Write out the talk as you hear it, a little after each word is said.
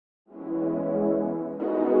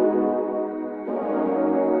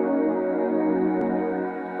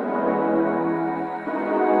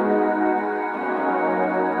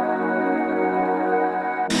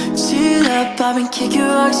I've been kicking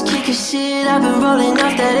rocks, kicking shit. I've been rolling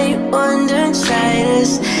off that A1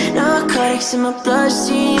 dermatitis. Narcotics in my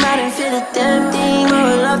bloodstream. I didn't feel a damn thing.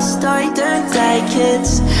 Roll off the story, don't die,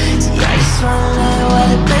 kids. See, I just wanna know where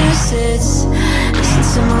the blame sits.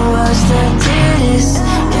 Listen to my words, don't do this.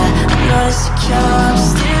 Yeah, I'm not insecure, I'm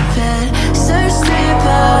stupid. So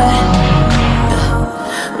stupid.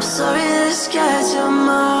 Yeah. I'm sorry that I scared your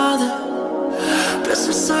mother. Plus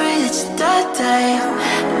I'm sorry that you died,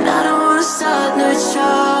 and I don't wanna start no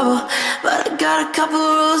trouble, but I got a couple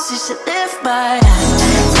rules you should live by.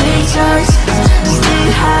 Take drugs, stay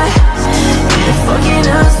high, get the fucking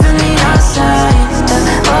earth from the outside.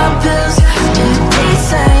 Pop pills, do the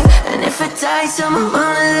same. And if I die, tell my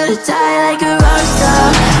mama that I die like a rockstar.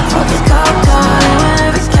 Fuck a cop car, and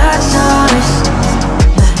whenever catch us.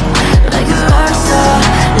 Like a rockstar,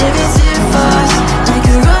 living too fast, like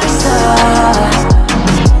a rockstar.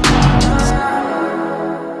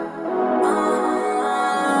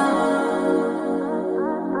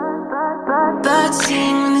 Bad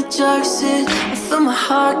scene when the drugs hit. I feel my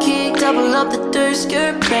heart kick, double up the dirt,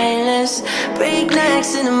 skirt brainless. Break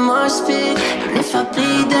necks in a mosh pit, and if I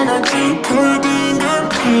bleed then I drink codeine and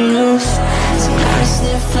pills. See, I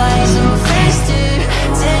sniff flies in my face too.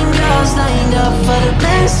 10 girls lined up for the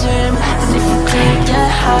men's room, and if I don't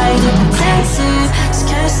get high they pretend to. It's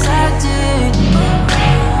kinda sad, dude.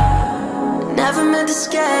 Never meant to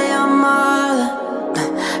scare your mother,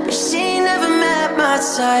 but she never met my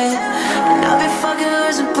type. And I've been fucking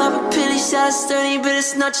hoes and popping pilly shots, dirty, but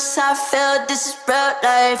it's not just how I felt, this is real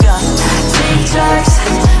life, yeah. Take drugs,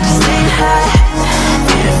 stay high,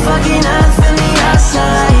 get the fucking earth from the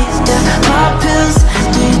outside. Yeah, pop pills,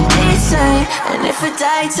 do the same. And if I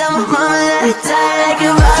die, tell my mama that I die like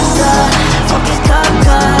a rockstar. Fuck a cop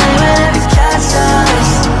car, whenever catch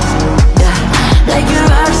us. Yeah, like a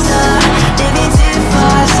rockstar, living too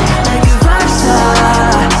fast, like a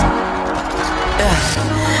rockstar.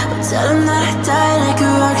 Tell them that I died like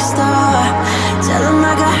a rockstar. Tell them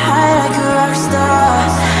I got high like a rockstar.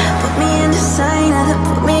 Put me in the sign and then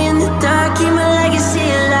put me in the dark. Keep my legacy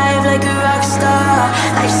alive like a rockstar.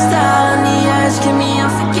 Lifestyle on the edge, keep me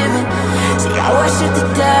unforgiving. See, I worship the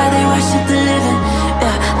dead, they worship the living.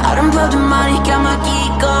 Yeah, I done popped the money, got my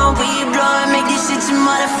geek on. Weed blowing, make this shit your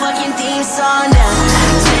motherfucking theme song now.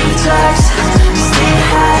 Take drugs, stay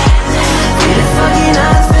high, get the fucking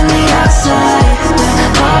earth from the outside.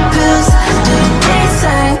 Pop pills, do the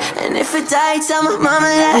same. And if I die, tell my mama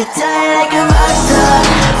that I die like a